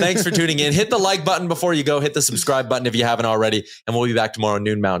 Thanks for tuning in. Hit the like button before you go. Hit the subscribe button if you haven't already, and we'll be back tomorrow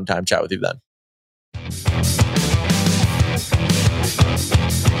noon Mountain Time. Chat with you then.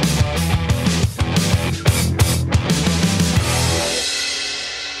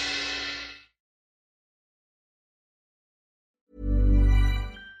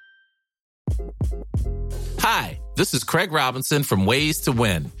 Hi, this is Craig Robinson from Ways to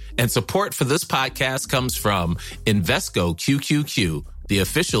Win, and support for this podcast comes from Invesco QQQ, the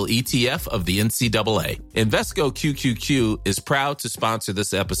official ETF of the NCAA. Invesco QQQ is proud to sponsor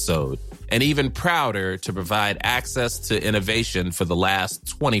this episode, and even prouder to provide access to innovation for the last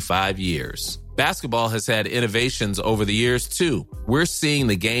 25 years. Basketball has had innovations over the years, too. We're seeing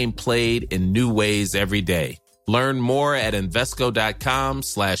the game played in new ways every day. Learn more at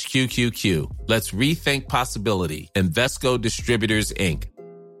Invesco.com/QQQ. Let's rethink possibility. Invesco Distributors, Inc.